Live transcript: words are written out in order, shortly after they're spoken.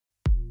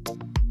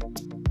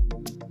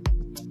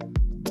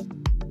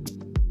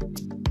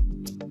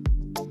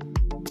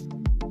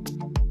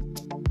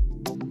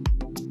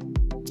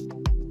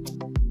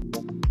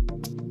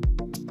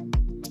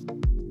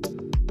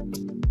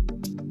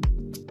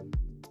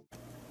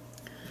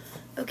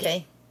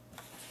Okay.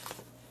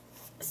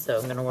 So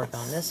I'm gonna work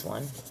on this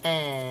one.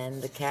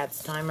 And the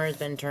cat's timer has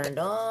been turned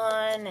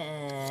on,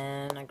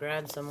 and I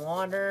grabbed some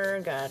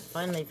water,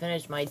 finally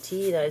finished my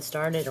tea that I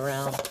started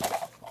around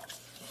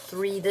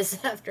 3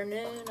 this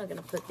afternoon. I'm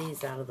gonna put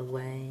these out of the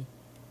way.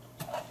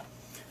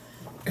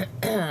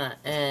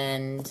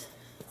 And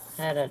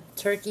had a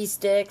turkey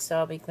stick, so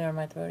I'll be clearing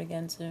my throat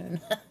again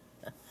soon.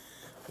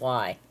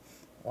 Why?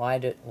 Why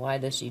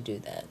does she do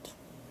that?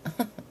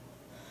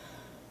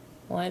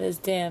 Why does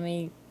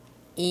Tammy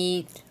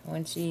eat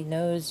when she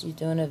knows she's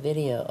doing a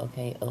video?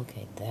 Okay,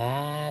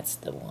 that's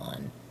the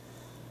one.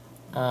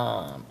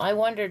 I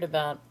wondered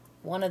about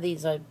one of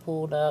these I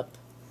pulled up,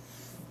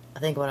 I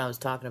think when I was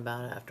talking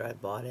about it after I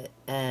bought it,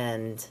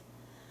 and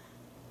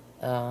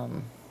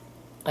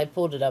I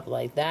pulled it up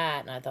like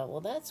that, and I thought, well,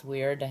 that's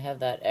weird to have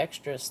that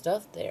extra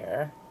stuff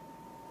there.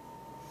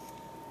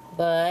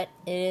 But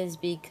it is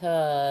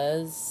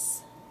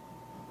because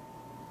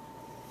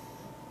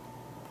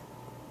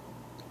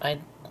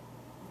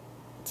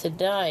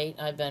tonight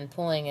I've been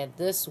pulling it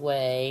this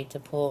way to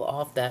pull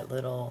off that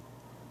little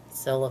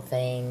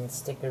cellophane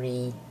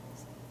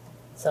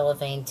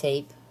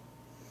tape,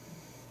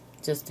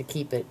 just to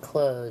keep it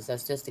closed.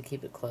 That's just to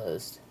keep it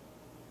closed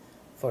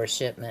for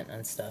shipment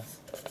and stuff.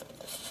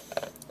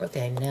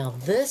 Okay, now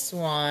this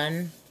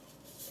one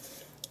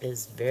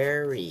is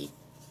very,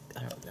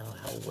 I don't know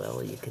how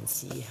well you can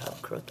see how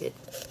crooked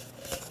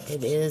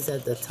it is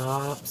at the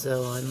top,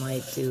 so I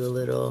might do a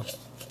little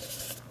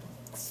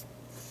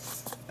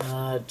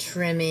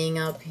trimming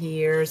up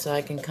here so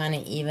I can kind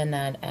of even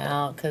that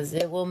out, because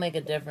it will make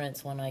a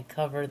difference when I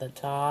cover the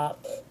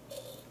top.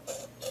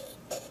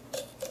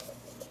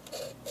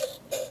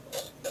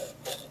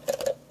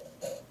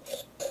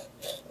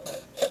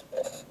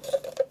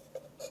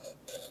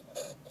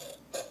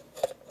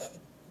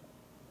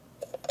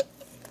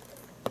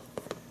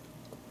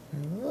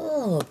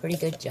 Ooh, pretty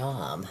good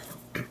job.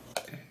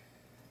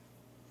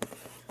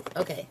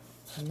 Okay,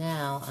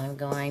 now I'm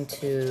going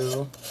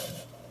to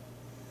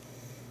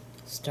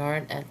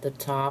start at the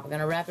top. I'm going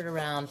to wrap it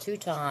around 2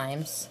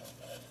 times.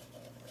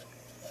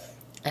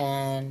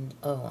 And,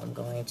 I'm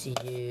going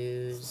to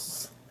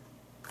use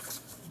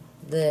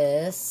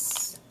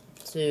this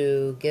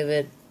to give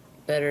it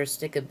better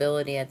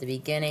stickability at the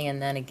beginning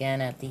and then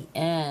again at the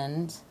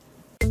end.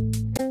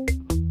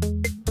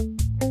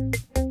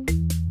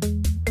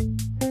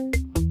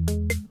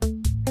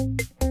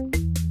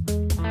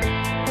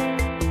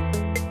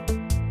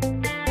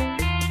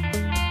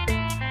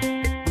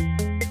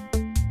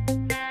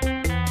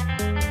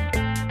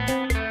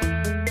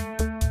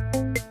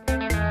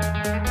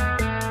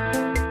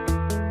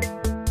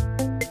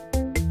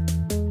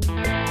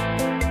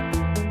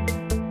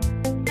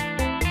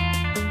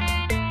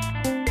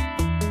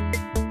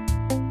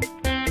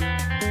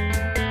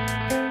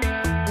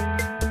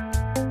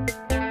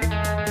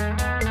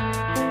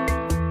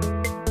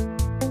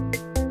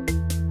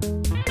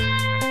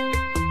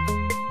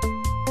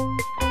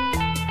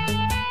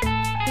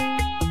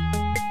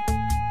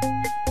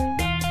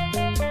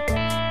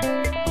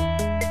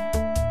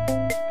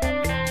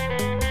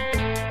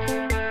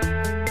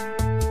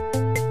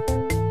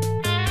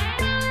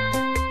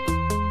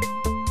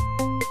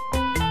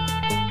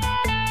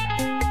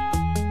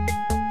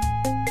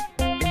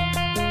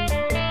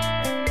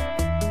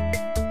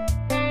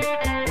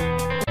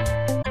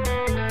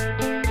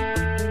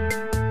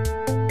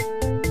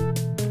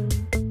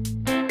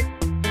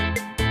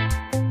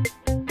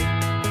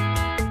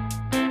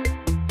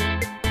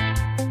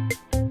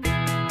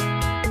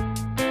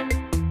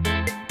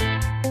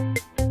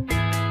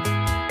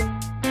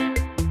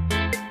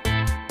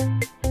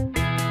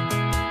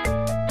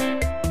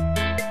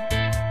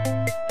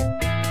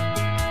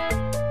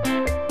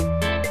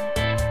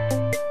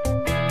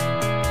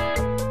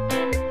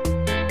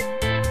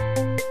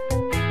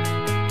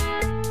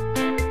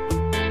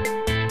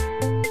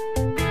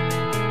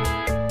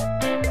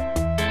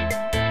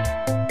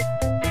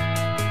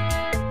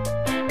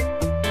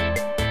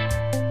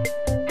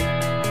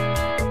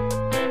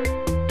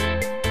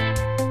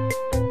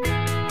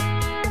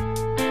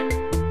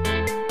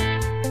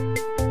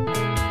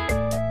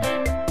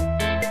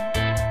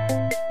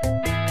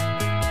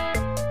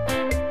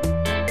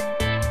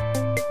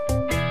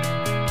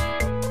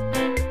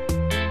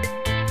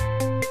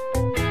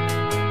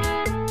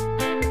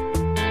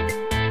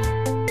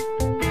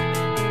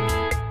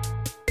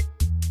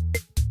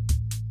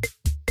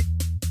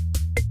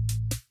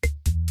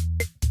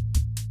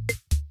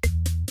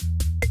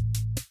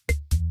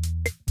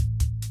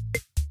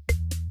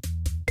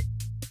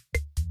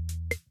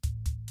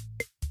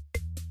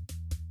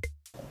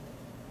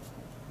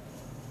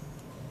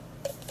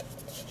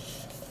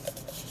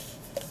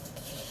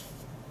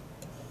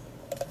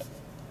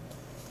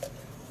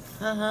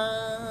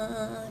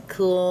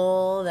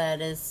 Cool.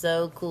 That is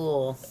so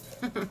cool.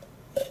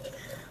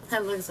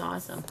 That looks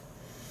awesome.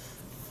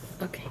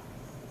 Okay.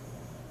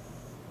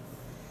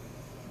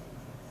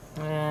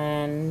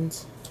 And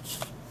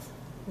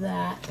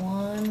that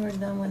one, we're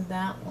done with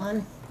that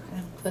one. I'm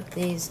gonna put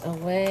these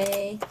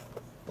away.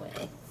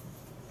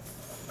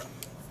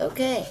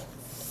 Okay,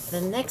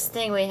 the next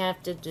thing we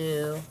have to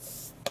do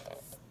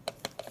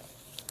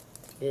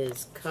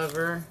is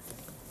cover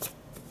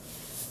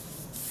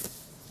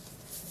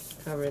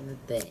the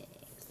things.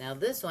 Now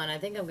this one, I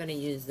think I'm going to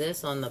use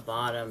this on the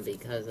bottom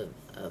because of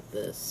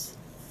this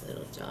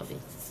little jobby.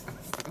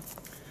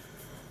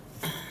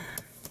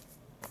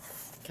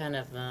 Kind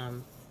of, I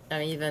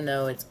mean, even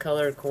though it's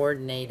color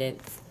coordinated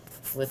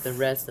with the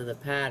rest of the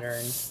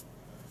pattern,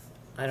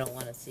 I don't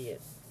want to see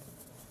it.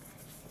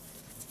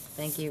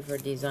 Thank you for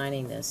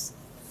designing this,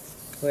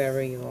 whoever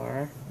you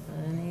are.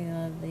 Any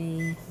of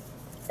the...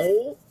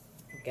 Oh!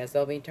 Guess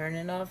I'll be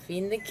turning off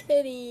feeding the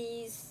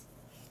kitties.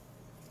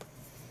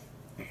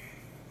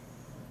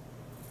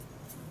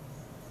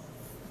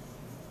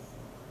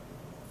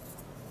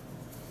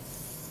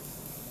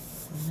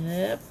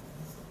 Yep.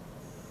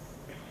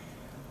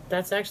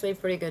 That's actually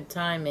pretty good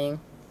timing.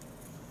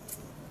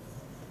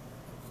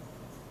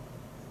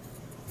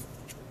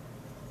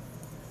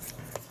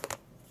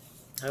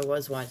 I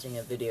was watching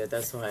a video,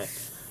 that's why I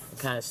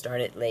kind of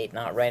started late,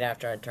 not right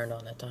after I turned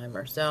on the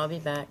timer. So I'll be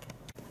back.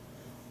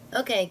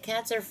 Okay,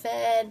 cats are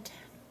fed.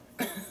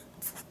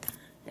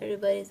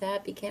 Everybody's a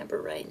happy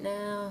camper right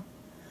now.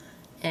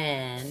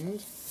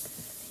 And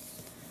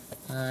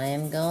I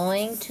was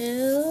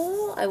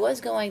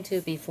going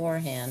to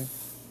beforehand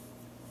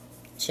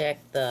check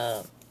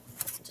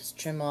just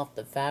trim off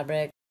the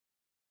fabric.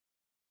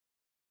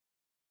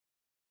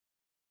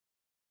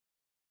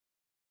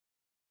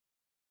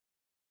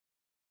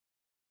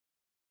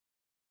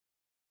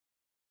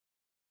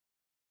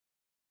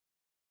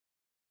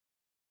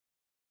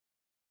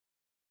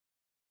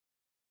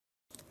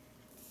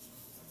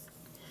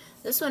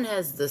 This one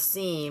has the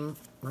seam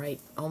right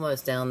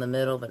almost down the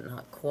middle, but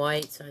not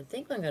quite. So I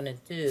think what I'm going to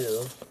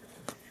do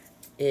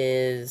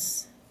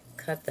is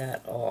cut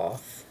that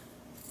off.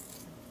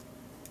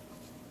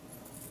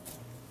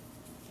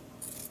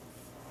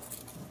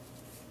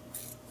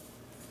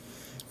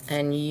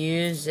 And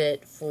use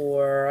it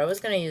for, I was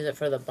going to use it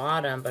for the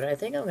bottom, but I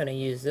think I'm going to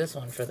use this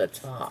one for the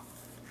top.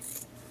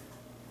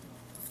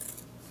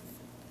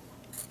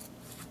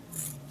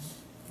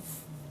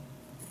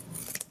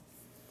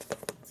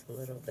 It's a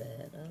little bit.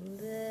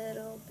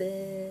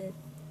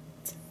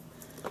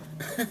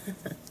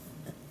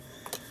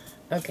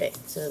 Okay,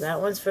 so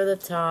that one's for the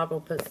top.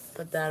 We'll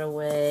put that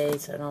away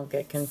so I don't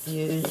get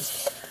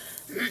confused.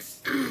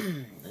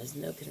 There's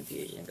no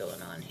confusion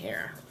going on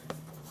here.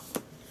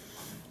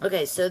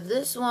 Okay, so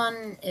this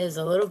one is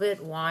a little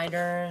bit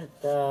wider.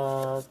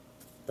 The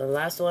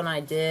last one I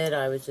did,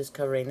 I was just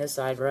covering this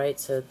side, right?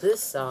 So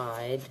this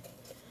side,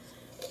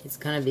 it's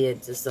going to be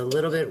just a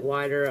little bit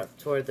wider up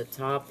toward the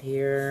top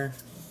here.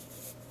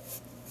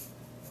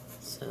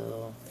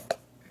 So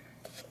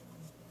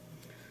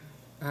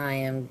I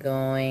am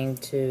going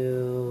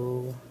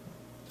to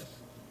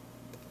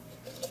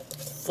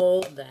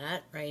fold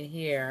that right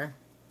here.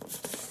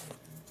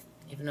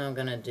 Even though I'm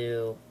going to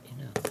do,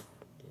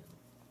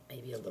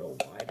 maybe a little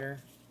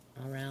wider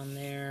around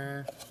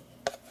there.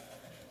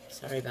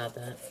 Sorry about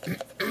that.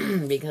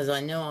 Because I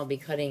know I'll be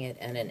cutting it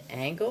at an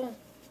angle.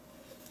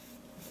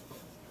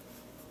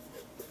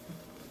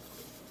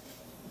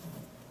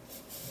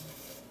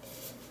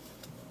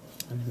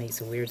 And it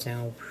makes a weird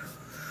sound.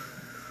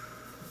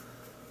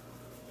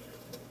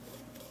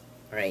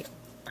 Alright.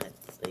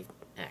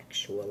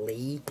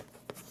 Actually,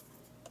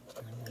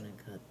 I'm going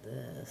to cut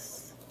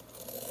this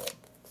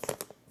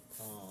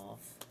off.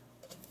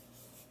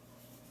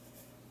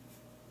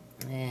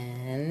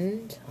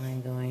 And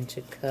I'm going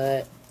to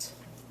cut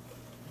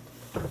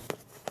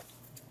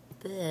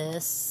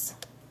this.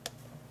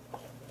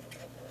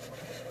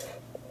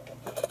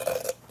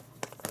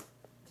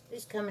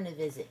 Who's coming to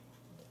visit?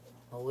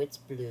 Oh, it's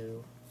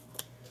blue.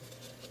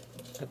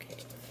 Okay.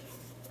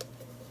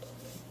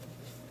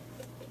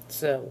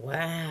 So,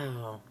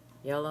 wow.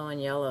 Yellow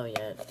and yellow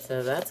yet.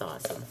 So that's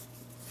awesome.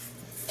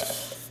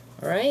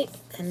 Alright,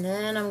 and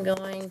then I'm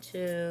going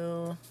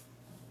to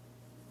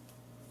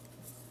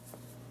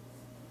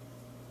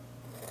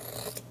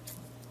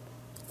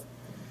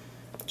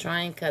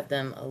try and cut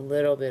them a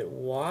little bit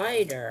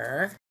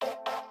wider.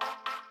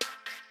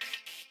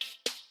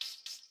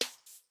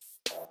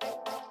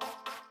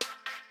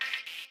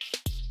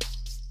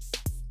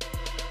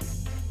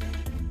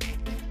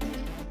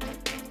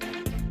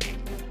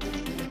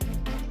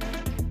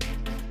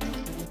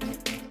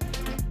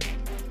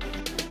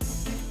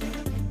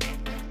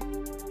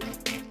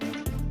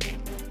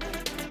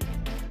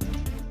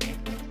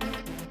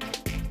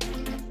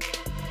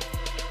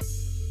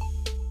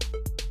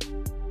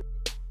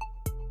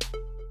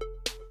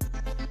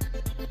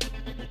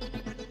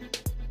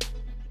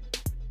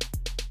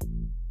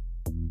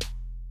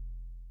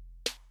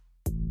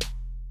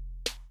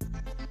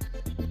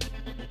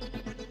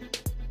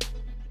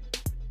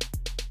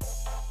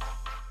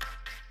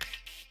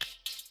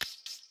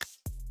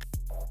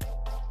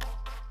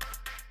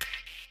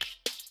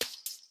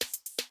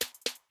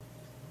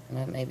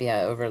 Maybe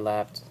I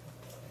overlapped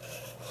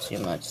too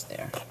much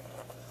there.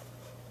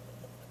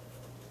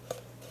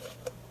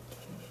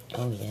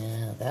 Oh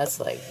yeah, that's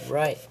like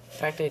right,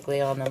 practically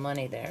on the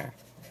money there.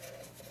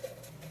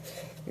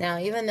 Now,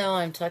 even though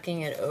I'm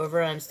tucking it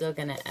over, I'm still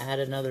going to add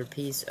another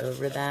piece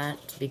over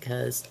that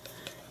because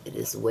it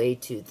is way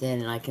too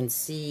thin, and I can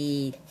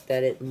see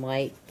that it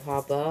might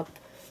pop up,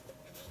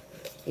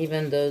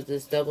 even though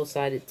this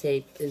double-sided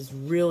tape is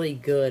really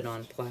good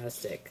on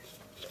plastic.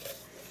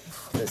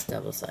 This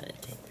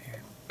double-sided tape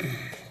here.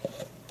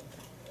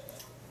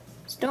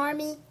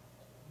 Stormy!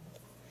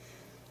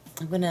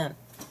 I'm going to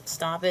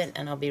stop it,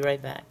 and I'll be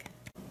right back.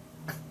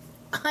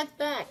 I'm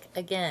back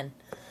again.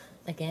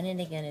 Again and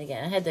again and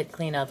again. I had to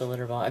clean out the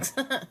litter box.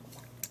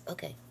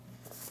 Okay.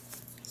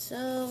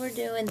 So we're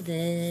doing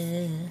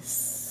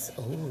this.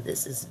 Oh,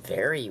 this is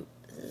very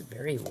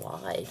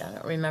wide. I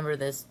don't remember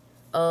this.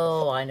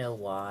 Oh, I know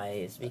why.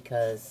 It's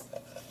because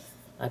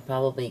I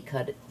probably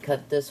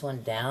cut this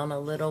one down a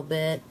little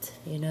bit.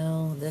 You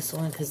know, this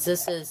one, because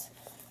this is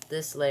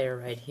this layer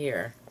right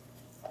here.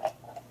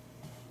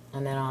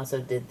 And then I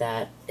also did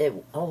that. It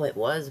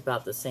was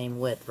about the same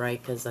width, right?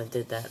 Because I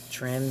did that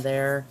trim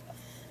there.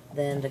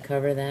 Then to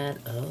cover that,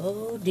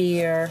 oh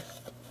dear.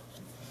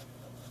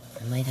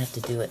 I might have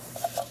to do it.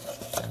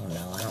 Oh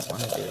no, I don't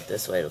want to do it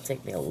this way. It'll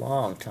take me a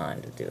long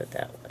time to do it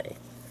that way.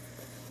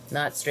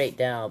 Not straight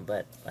down,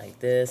 but like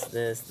this,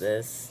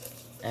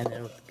 and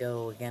it'll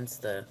go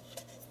against the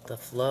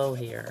flow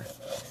here.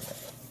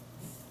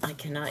 I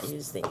cannot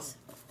use these.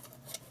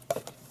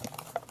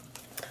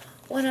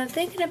 What I'm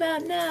thinking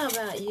about now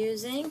about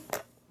using.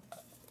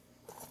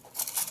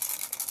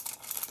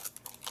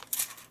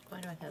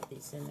 Why do I have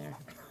these in there?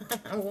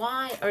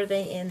 Why are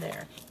they in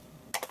there?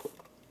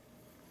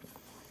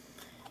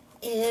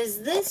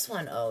 Is this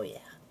one? Oh yeah,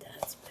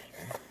 that's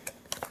better.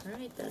 All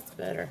right, that's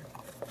better.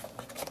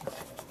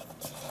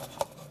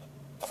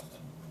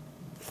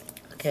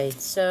 Okay,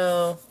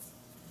 so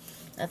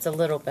that's a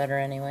little better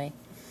anyway.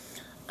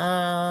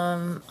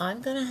 I'm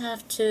gonna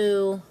have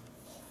to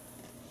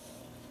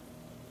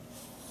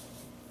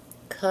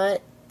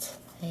cut.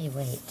 Hey,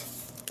 wait.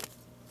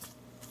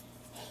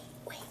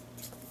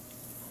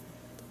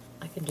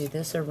 I can do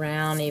this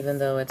around, even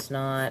though it's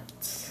not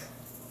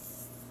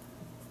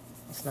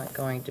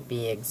going to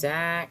be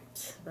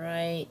exact,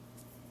 right?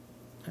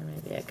 Or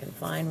maybe I can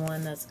find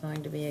one that's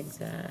going to be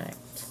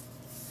exact.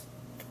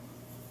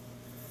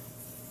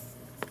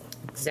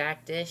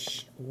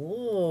 Exact-ish.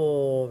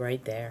 Whoa,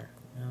 right there.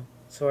 No,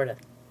 sort of.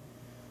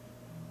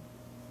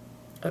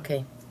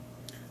 Okay.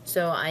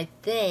 So I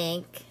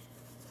think,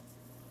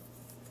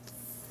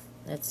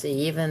 let's see,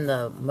 even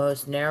the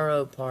most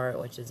narrow part,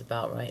 which is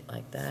about right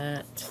like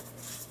that.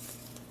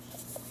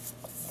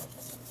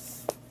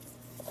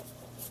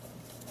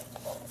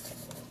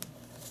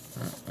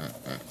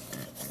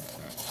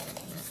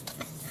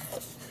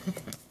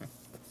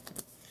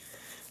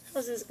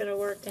 How's this gonna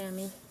work,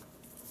 Tammy?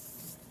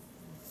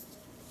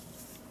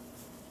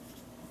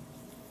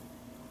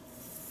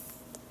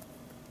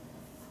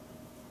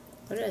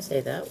 What did I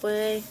say, that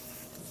way?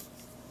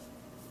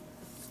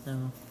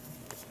 No.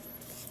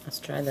 Let's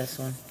try this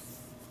one.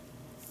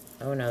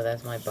 Oh no,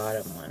 that's my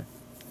bottom one.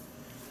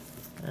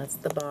 That's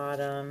the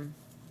bottom.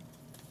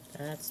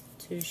 That's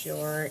too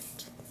short.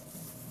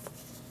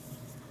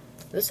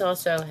 This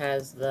also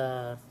has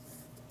the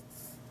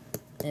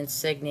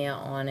insignia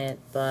on it,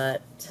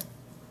 but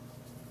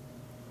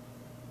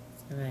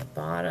alright,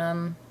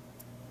 bottom.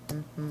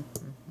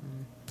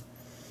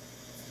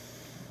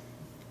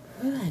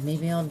 Alright,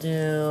 maybe I'll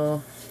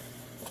do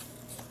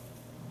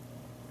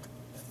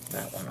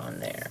that one on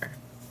there.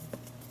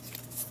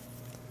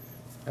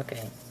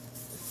 Okay.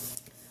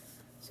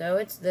 So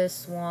it's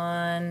this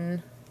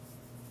one.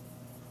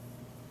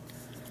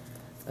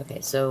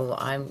 Okay, so what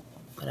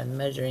I'm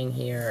measuring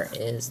here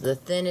is the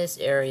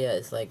thinnest area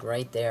is like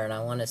right there, and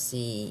I want to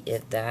see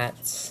if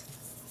that's,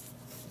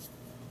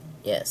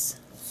 yes.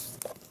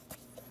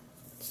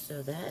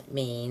 So that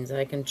means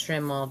I can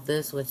trim off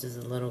this, which is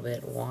a little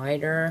bit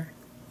wider.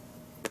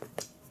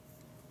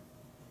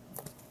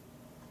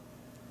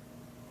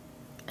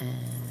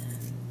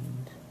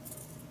 And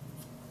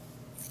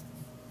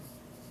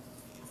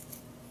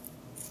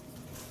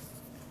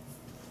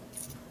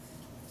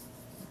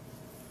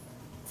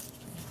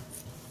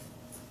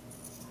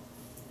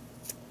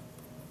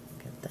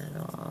get that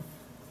off.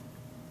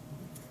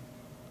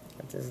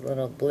 Get this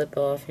little blip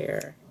off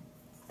here.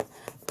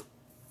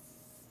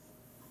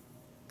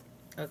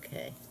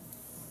 Okay.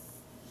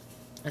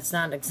 It's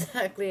not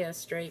exactly a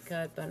straight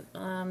cut, but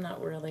I'm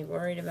not really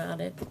worried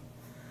about it.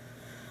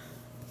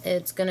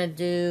 It's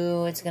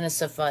gonna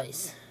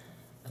suffice.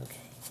 Okay.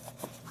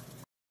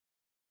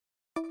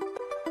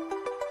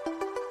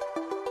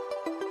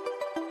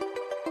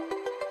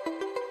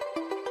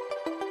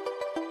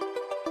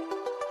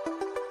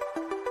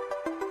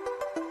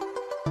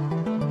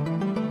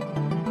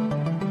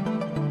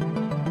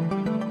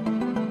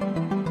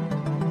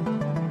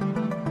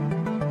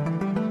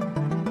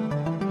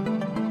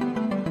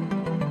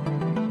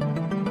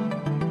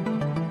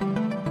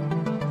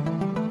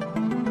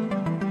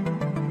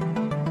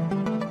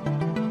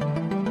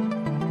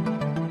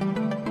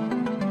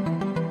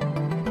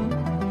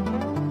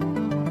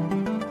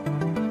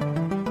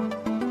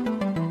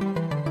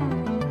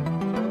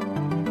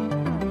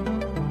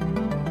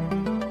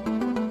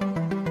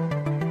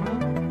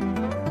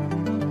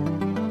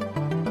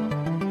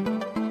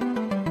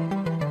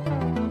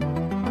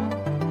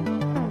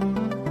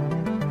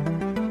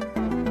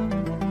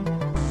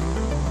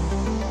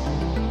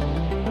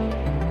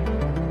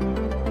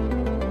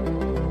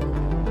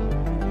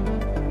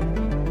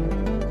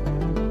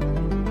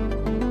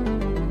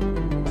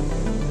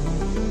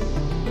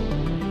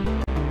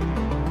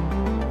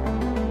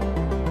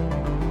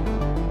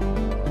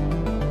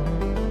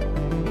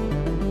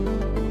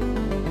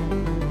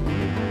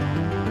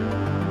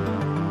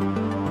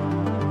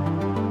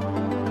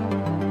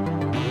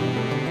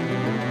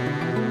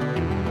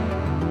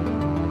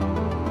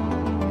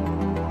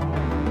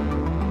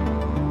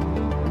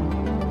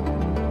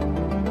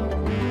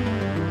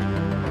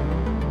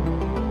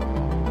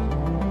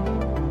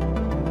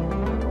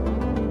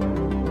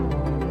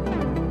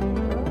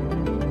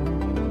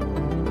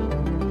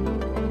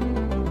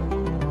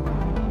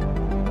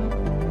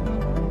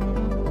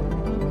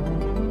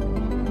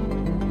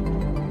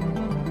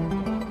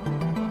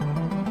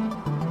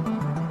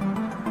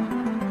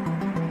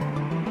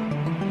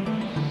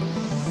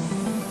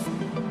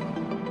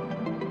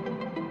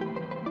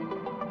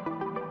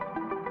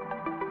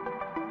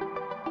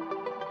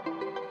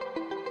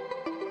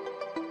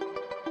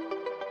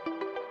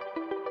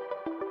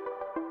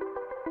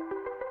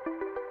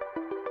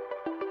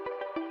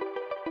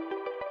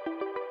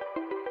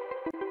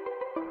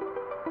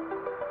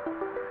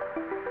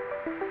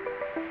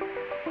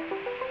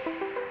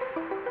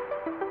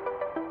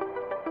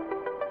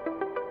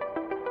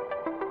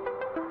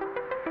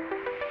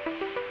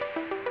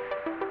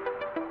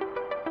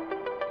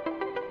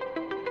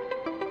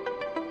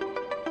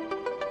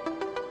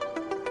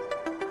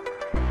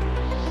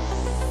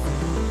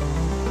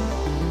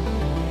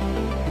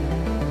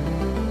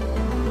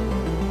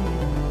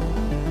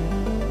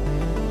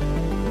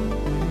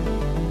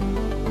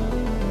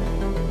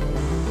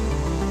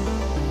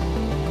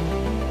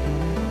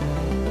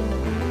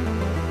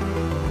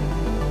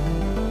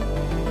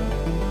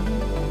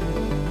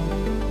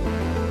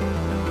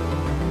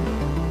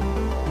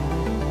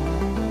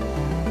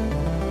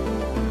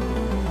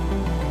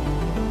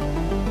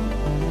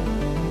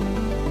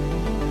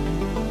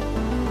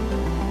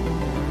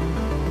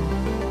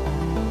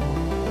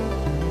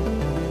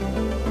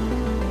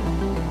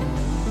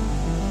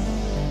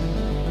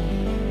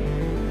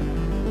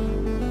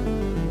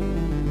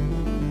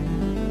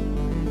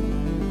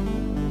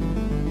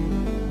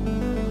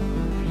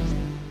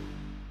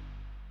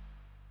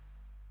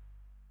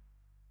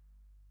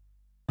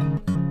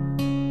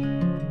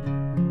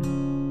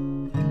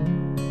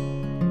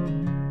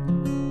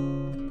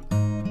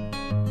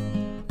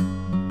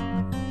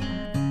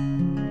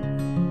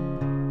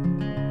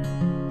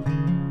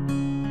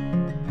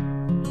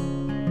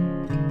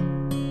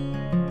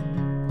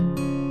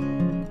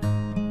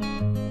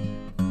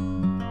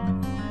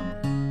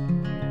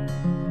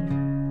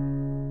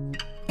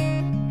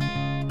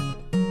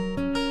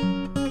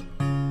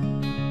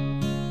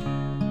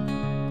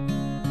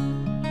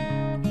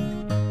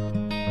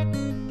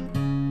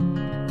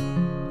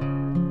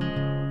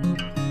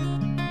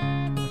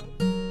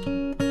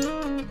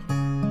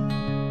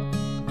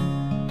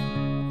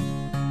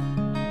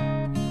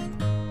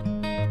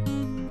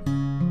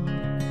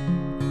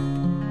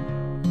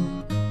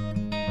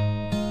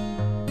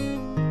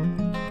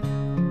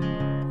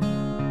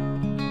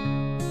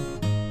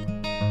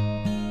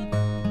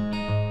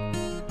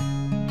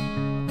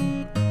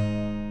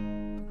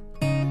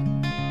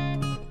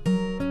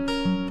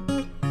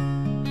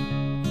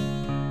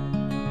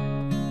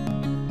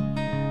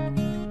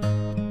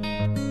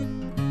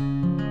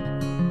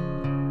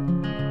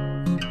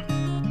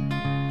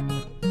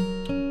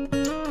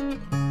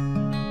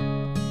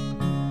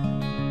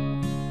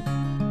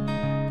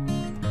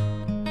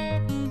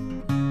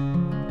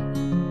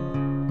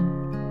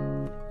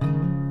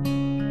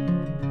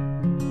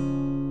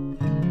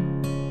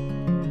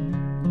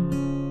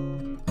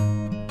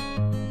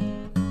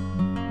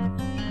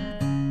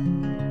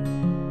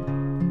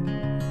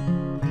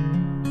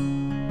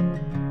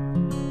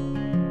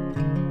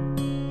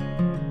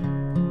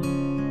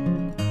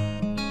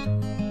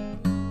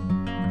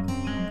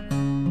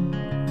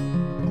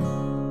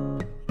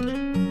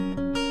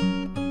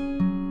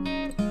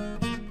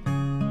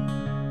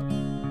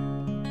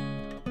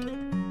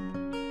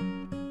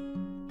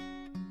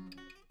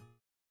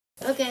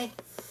 Okay.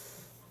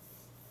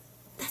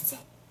 That's it.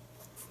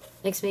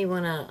 Makes me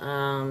want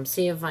to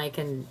see if I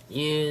can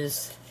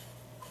use,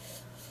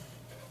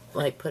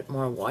 like, put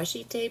more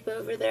washi tape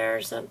over there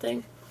or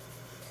something.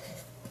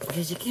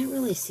 Because you can't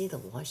really see the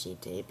washi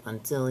tape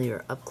until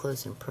you're up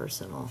close and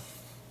personal.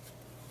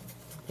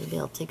 Maybe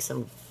I'll take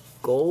some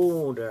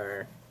gold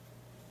or,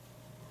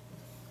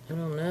 I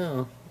don't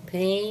know,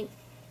 paint,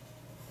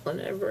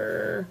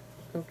 whatever.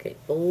 Okay.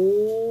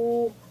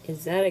 Oh,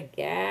 is that a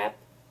gap?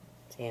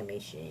 Tammy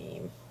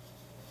shame.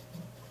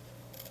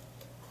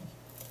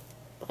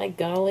 By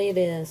golly, it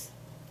is.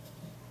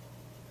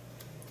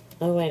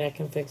 Oh, wait, I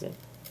can fix it.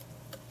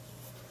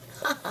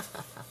 I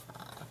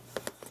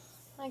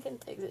can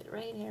fix it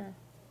right here.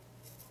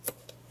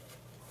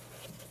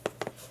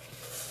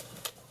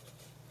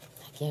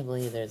 I can't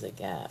believe there's a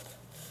gap.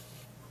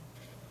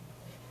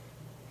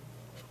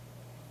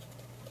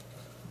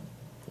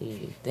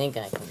 You think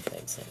I can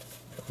fix it.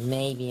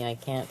 Maybe I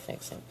can't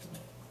fix it.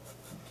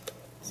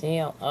 See?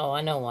 Oh,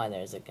 I know why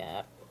there's a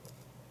gap.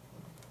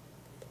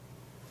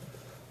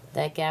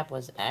 That gap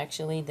was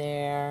actually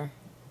there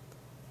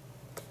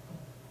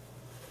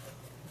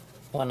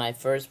when I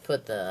first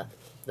put the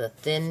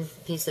thin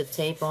piece of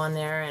tape on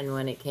there, and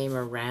when it came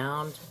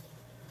around,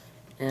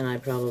 and I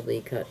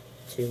probably cut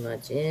too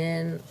much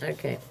in.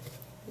 Okay.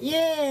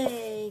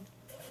 Yay!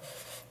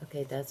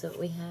 Okay, that's what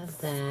we have.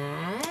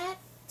 That,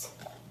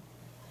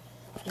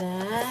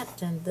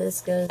 and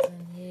this goes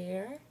in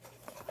here.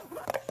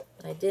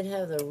 I did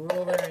have the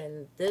ruler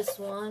in this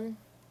one.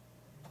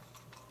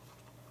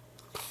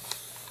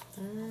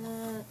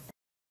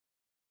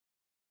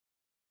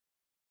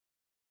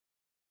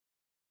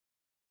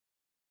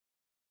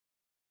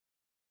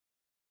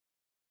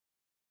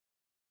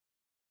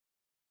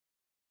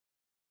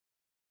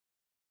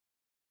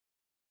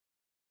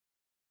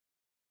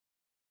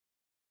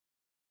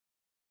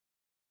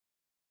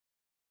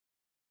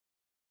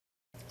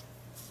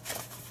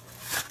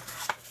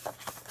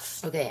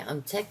 Okay,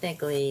 I'm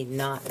technically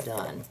not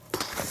done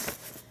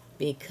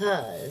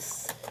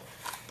because,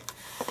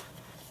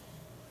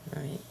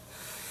 alright,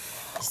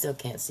 I still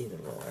can't see the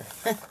ruler.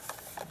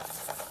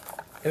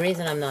 The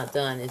reason I'm not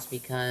done is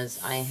because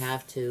I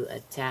have to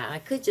attach. I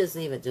could just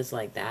leave it just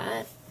like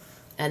that,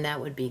 and that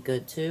would be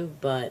good too,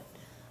 but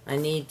I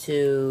need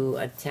to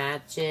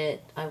attach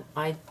it.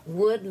 I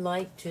would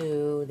like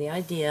to,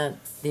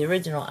 the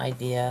original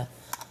idea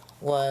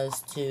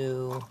was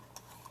to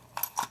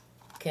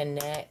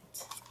connect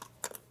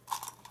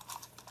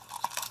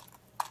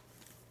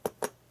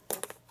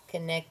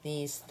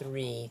these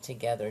three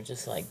together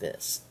just like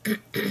this.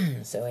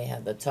 So we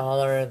have the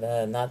taller,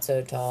 the not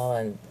so tall,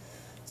 and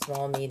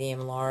small,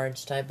 medium,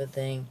 large type of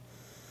thing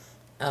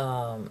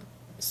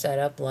set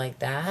up like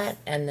that,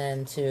 and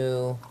then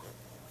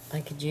I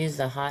could use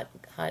the hot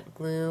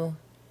glue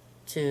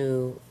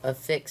to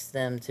affix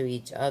them to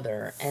each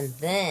other, and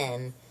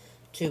then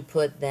to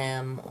put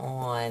them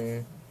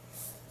on,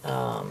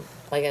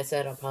 like I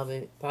said,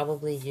 I'll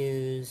probably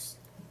use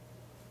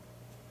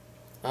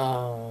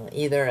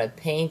either a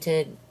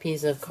painted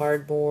piece of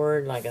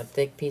cardboard, like a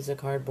thick piece of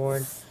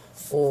cardboard,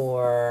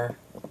 or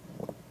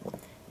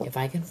if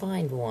I can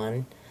find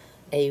one,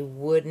 a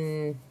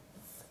wooden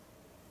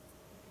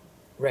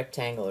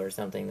rectangle or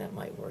something that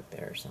might work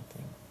there or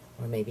something.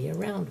 Or maybe a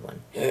round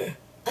one. A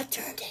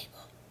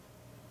turntable.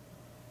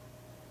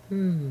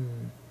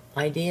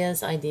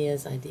 Ideas.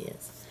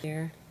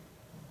 Here.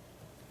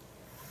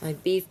 I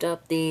beefed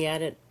up the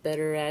added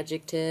better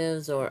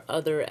adjectives, or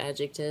other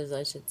adjectives,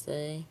 I should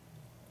say.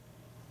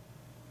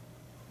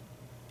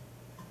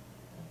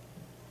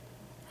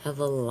 Have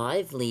a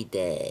lively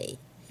day.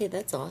 Hey,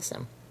 that's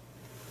awesome.